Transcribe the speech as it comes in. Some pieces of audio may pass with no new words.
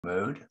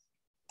mode.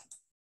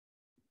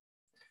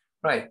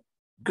 Right,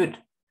 good.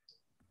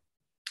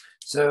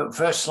 So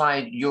first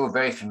slide you're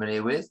very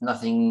familiar with,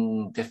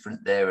 nothing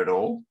different there at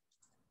all.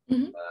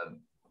 Mm-hmm.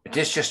 It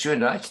is just you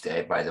and I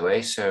today, by the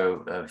way,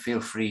 so feel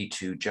free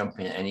to jump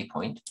in at any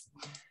point.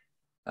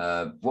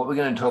 What we're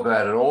going to talk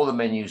about are all the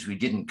menus we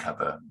didn't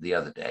cover the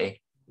other day.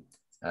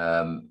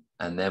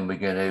 And then we're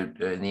going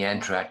to, in the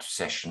interactive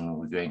session,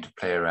 we're going to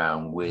play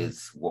around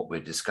with what we're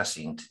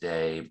discussing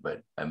today,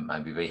 but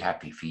I'd be very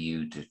happy for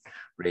you to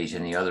raise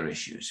any other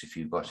issues if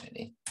you've got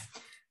any.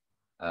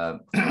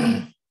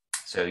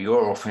 So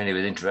you're all familiar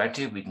with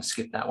interactive, we can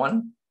skip that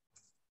one.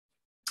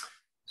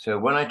 So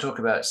when I talk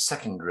about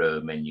second row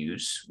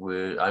menus,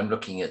 I'm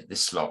looking at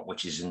this slot,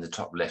 which is in the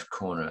top left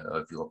corner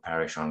of your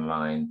Parish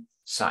Online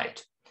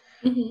site.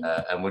 Mm-hmm.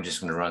 And we're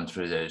just going to run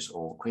through those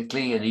all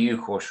quickly. And you,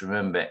 of course,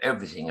 remember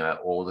everything about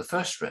all the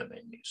first row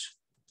menus.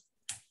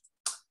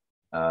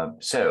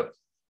 So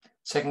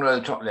second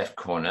row, top left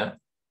corner,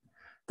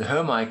 the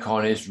home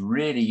icon is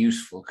really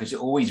useful because it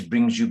always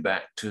brings you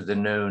back to the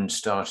known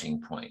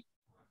starting point.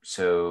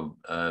 So,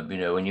 you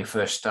know, when you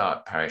first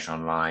start Parish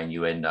Online,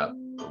 you end up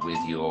with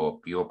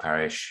your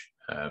parish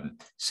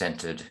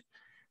centered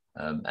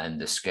and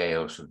the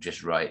scale sort of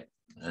just right,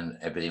 and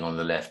everything on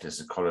the left as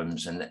the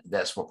columns, and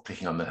that's what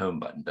clicking on the home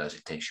button does.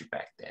 It takes you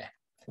back there.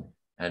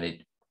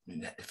 And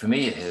for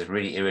me, it has a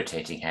really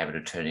irritating habit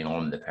of turning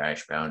on the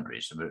parish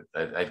boundaries.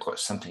 I've got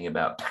something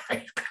about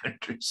parish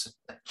boundaries.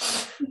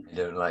 I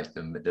don't like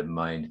them, but never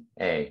mind.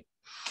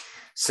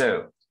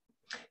 So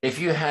if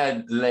you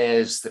had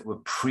layers that were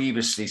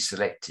previously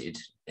selected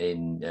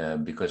in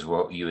because of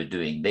what you were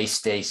doing, they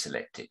stay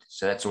selected.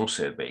 So that's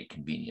also very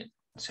convenient.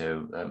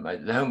 So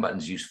the home button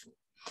is useful.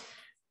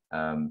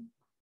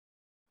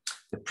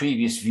 The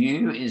previous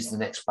view is the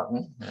next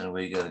button, and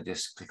we're going to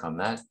just click on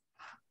that.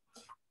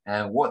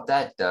 And what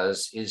that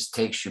does is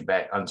takes you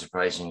back,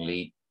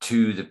 unsurprisingly,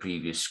 to the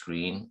previous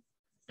screen.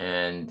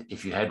 And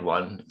if you had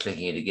one,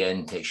 clicking it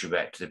again takes you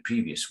back to the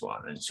previous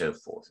one, and so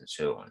forth and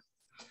so on.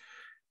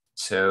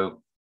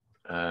 So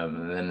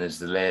then there's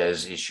the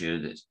layers issue,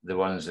 that the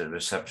ones that were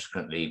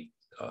subsequently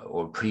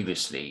or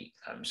previously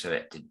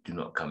selected do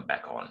not come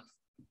back on.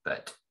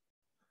 But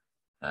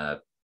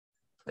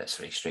that's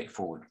very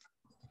straightforward.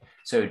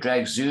 So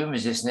drag zoom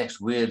is this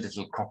next weird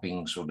little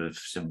cropping sort of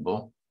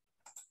symbol,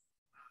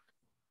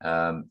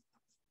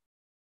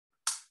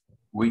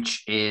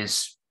 which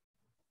is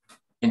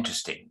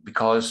interesting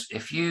because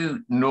if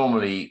you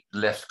normally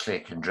left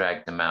click and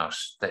drag the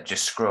mouse, that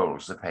just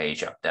scrolls the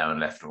page up, down,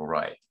 left, or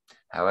right.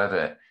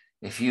 However,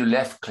 if you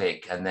left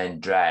click and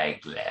then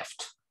drag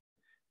left,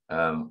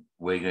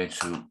 we're going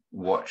to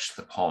watch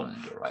the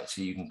pond, all right?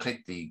 So you can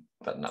click the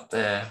button up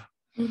there.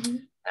 Mm-hmm.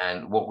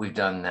 And what we've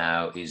done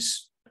now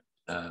is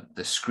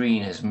the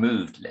screen has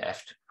moved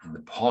left and the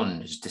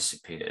pond has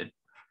disappeared.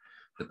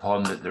 The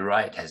pond at the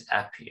right has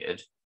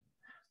appeared.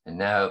 And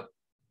now,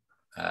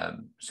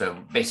 so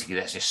basically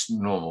that's just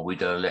normal. We've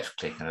done a left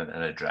click and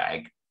a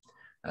drag.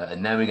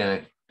 And now we're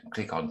going to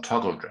click on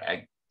toggle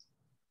drag,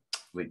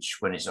 which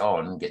when it's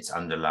on gets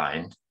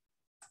underlined.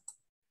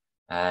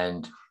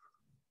 And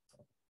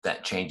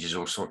that changes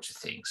all sorts of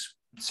things.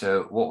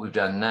 So what we've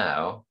done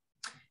now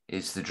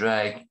is the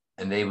drag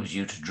enables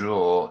you to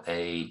draw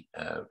a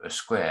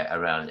square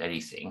around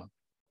anything,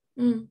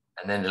 and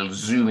then it'll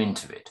zoom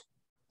into it.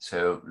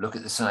 So look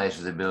at the size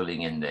of the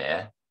building in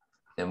there.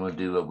 Then we'll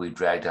do what we've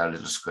dragged our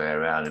little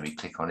square around, and we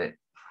click on it,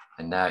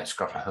 and now it's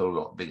got a whole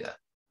lot bigger.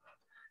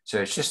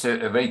 So it's just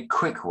a very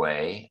quick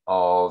way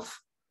of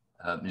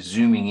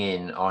zooming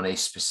in on a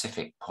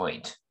specific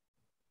point.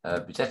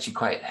 It's actually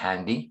quite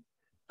handy,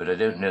 but I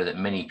don't know that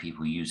many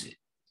people use it.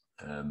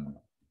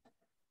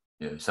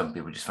 You know, some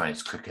people just find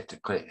it's quicker to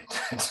click,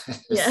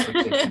 yeah.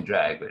 click and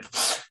drag,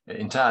 but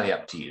entirely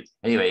up to you.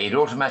 Anyway, it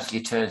automatically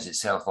turns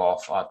itself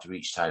off after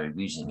each time of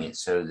using it,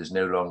 so there's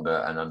no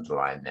longer an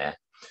underline there.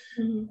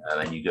 Mm-hmm.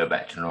 And you go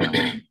back to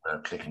normal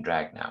click and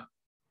drag now.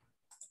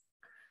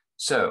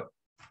 So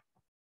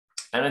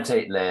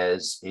annotate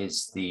layers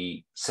is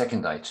the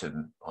second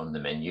item on the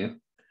menu.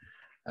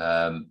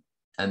 And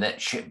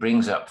that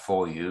brings up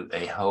for you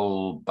a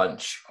whole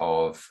bunch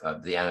of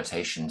the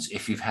annotations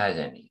if you've had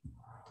any.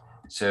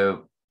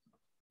 So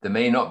there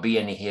may not be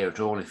any here at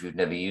all if you've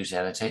never used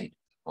annotate,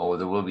 or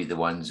there will be the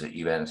ones that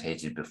you've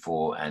annotated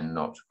before and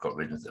not got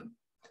rid of them.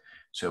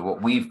 So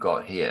what we've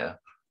got here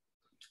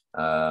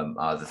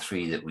are the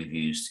three that we've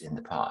used in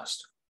the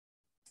past.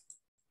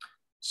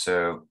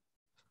 So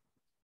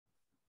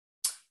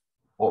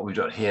what we've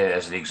got here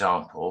as an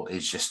example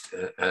is just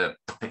a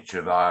picture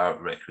of our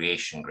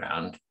recreation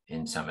ground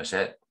in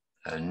Somerset.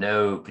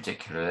 No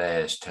particular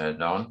layers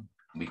turned on.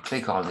 We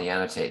click on the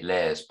Annotate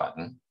Layers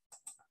button,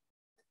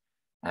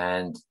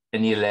 and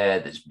any layer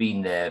that's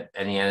been there,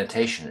 any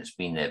annotation that's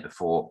been there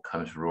before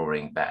comes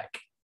roaring back,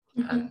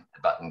 and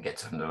the button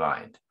gets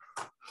underlined.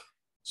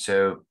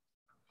 So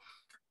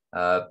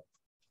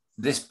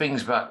this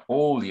brings back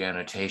all the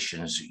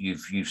annotations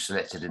you've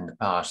selected in the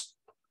past,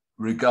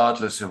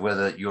 regardless of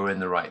whether you're in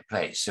the right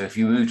place. So if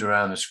you moved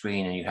around the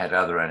screen and you had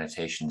other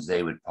annotations,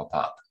 they would pop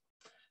up.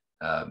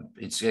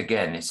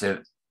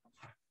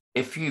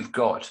 If you've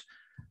got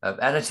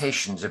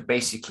annotations are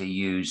basically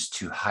used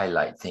to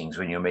highlight things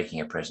when you're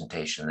making a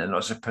presentation. They're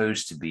not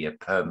supposed to be a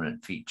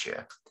permanent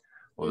feature,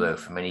 although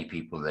for many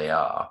people they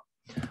are.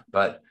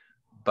 But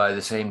by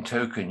the same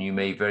token, you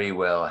may very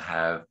well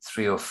have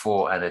 3 or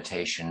 4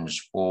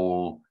 annotations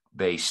all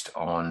based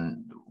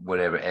on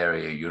whatever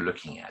area you're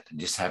looking at. And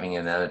just having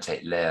an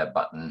annotate layer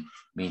button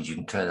means you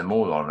can turn them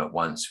all on at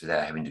once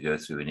without having to go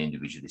through and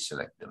individually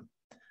select them.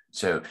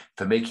 So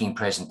for making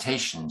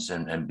presentations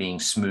and being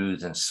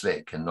smooth and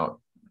slick and not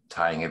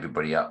tying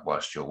everybody up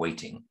whilst you're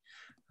waiting,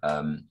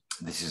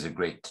 this is a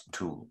great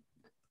tool.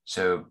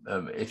 So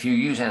if you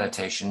use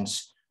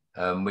annotations,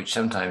 which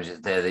sometimes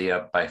they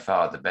are by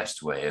far the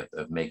best way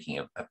of making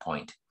a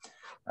point,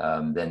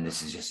 then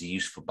this is just a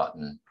useful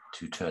button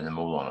to turn them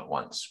all on at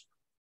once.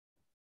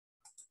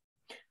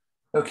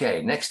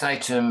 Okay, next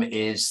item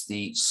is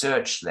the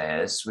search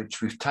layers,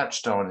 which we've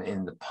touched on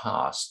in the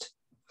past.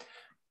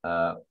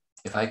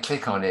 If I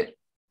click on it,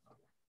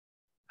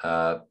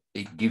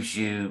 it gives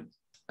you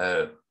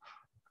a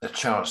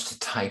chance to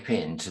type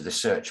into the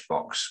search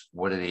box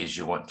what it is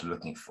you want to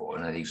looking for.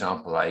 And an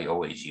example I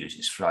always use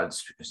is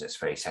floods, because that's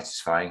very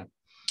satisfying.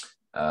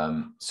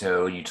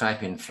 So you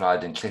type in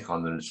flood and click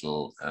on the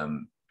little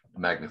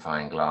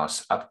magnifying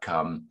glass. Up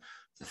come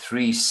the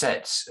 3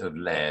 sets of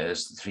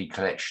layers, the 3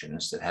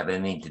 collections that have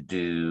anything to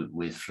do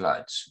with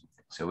floods.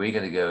 So we're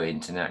going to go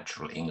into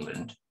natural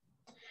England,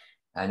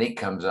 and it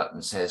comes up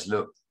and says,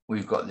 look,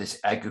 we've got this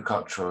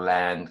agricultural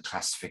land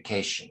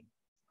classification.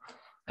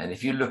 And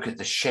if you look at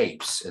the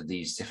shapes of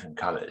these different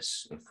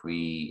colors, if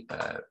we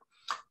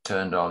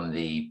turned on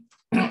the,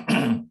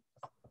 the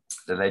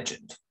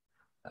legend,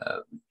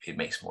 it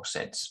makes more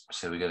sense.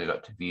 So we're going to go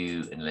to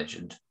view in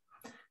legend,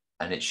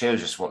 and it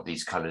shows us what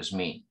these colors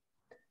mean.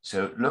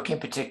 So look in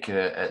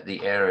particular at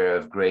the area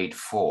of grade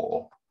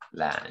 4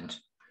 land.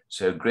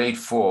 So grade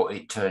 4,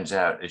 it turns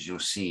out, as you'll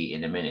see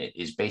in a minute,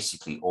 is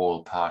basically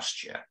all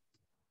pasture.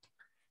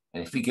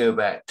 And if we go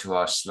back to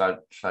our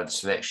flood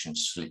selection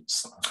screen,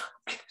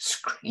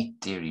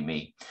 dearie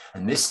me,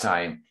 and this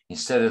time,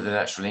 instead of the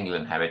Natural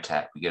England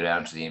habitat, we go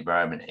down to the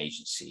Environment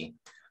Agency,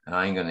 and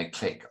I'm going to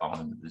click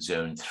on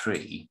zone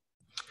 3,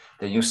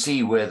 then you'll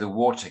see where the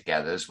water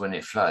gathers when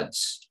it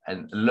floods.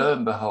 And lo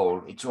and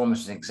behold, it's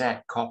almost an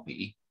exact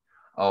copy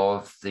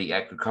of the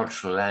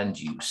agricultural land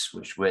use,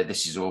 where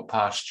this is all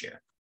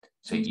pasture.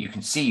 So you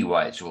can see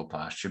why it's all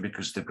pasture,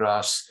 because the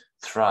grass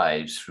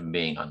thrives from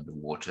being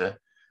underwater,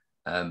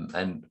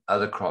 and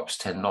other crops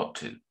tend not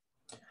to.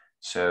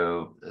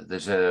 So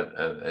there's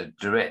a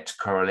direct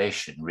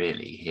correlation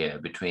really here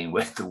between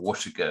where the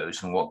water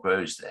goes and what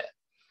grows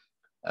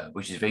there,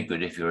 which is very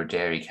good if you're a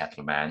dairy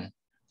cattle man,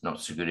 not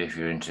so good if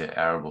you're into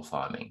arable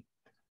farming.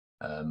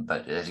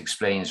 But that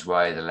explains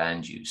why the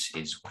land use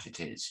is what it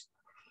is.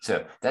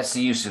 So that's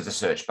the use of the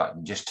search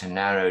button, just to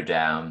narrow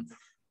down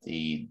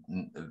the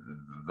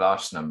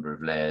vast number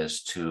of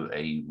layers to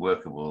a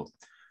workable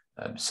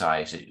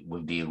size that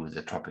will deal with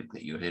the topic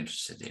that you're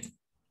interested in.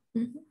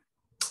 Mm-hmm.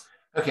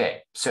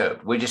 Okay, so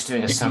we're just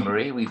doing a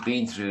summary. We've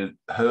been through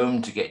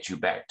home to get you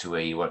back to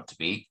where you want to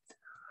be.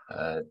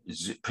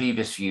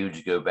 Previous view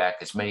to go back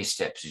as many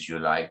steps as you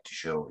like to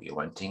show what you're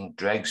wanting.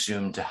 Drag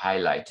zoom to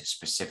highlight a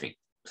specific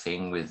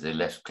thing with the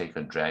left click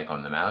and drag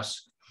on the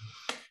mouse.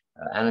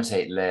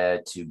 Annotate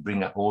layer to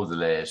bring up all the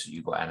layers that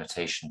you've got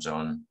annotations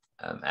on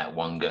at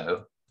one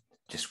go,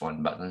 just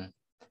one button.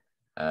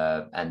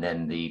 And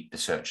then the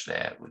search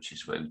layer, which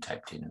is where we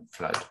typed in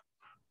flood.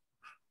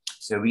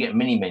 So we get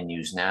mini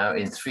menus now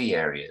in 3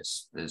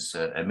 areas. There's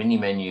a mini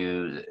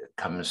menu that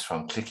comes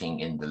from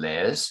clicking in the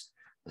layers.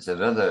 There's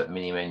another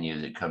mini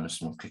menu that comes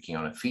from clicking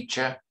on a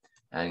feature.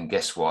 And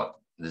guess what?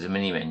 There's a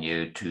mini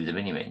menu to the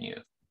mini menu,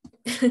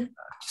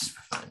 just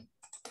for fun.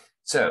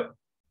 So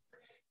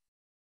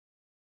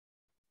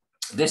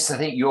this I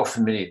think you're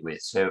familiar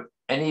with. So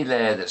any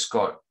layer that's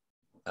got,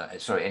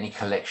 any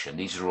collection,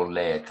 these are all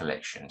layer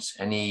collections.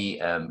 Any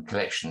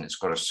collection that's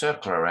got a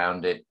circle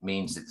around it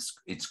means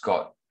it's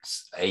got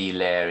a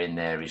layer in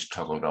there is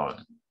toggled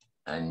on.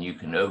 And you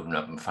can open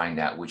up and find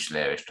out which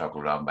layer is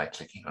toggled on by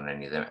clicking on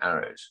any of them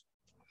arrows.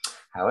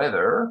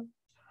 However,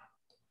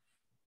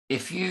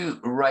 if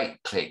you right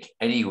click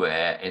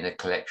anywhere in a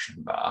collection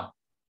bar,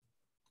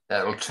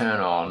 that'll turn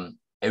on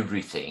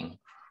everything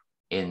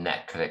in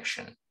that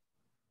collection.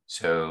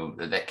 So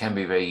that can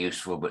be very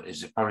useful, but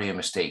it's probably a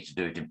mistake to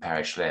do it in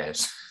parish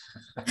layers.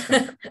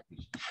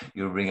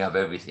 You'll bring up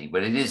everything,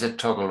 but it is a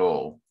toggle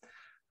all.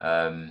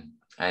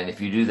 And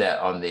if you do that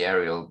on the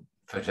aerial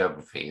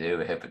photography, the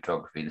overhead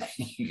photography, then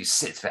you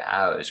sit for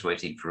hours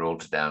waiting for all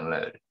to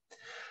download.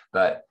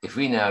 But if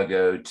we now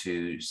go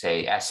to,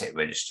 say, asset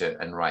register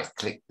and right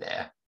click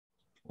there,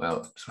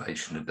 well, sorry, I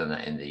shouldn't have done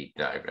that in the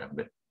diagram,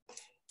 but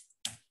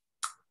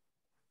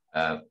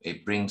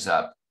it brings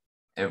up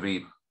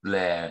every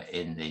layer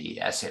in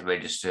the asset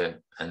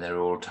register, and they're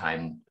all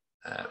timed,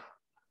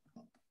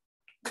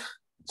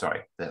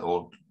 they're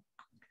all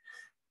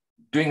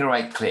doing a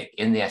right click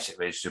in the asset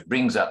register,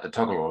 brings up the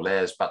toggle all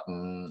layers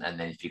button, and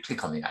then if you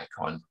click on the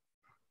icon,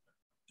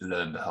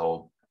 lo and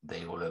behold,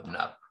 they all open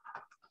up.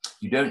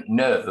 You don't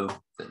know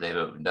that they've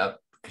opened up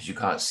because you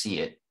can't see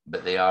it,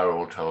 but they are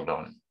all toggled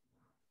on.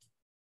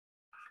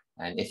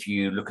 And if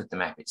you look at the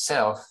map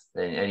itself,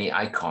 then any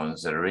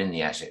icons that are in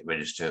the asset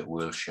register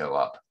will show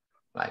up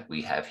like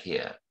we have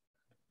here.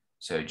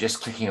 So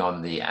just clicking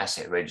on the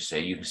asset register,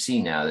 you can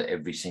see now that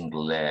every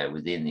single layer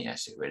within the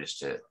asset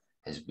register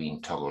has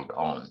been toggled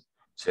on.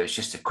 So it's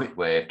just a quick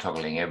way of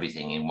toggling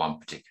everything in one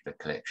particular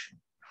collection.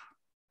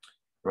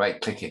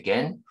 Right click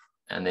again,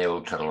 and they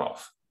will toggle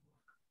off.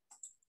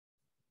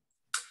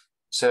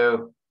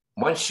 So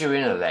once you're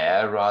in a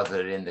layer rather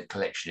than in the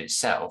collection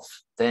itself,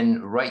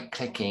 then right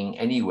clicking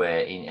anywhere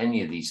in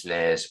any of these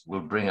layers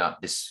will bring up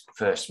this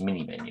first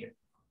mini menu.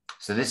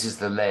 So this is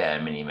the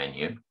layer mini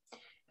menu,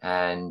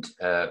 and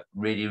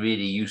really,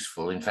 really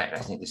useful. In fact, I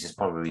think this is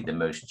probably the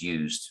most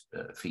used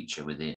feature within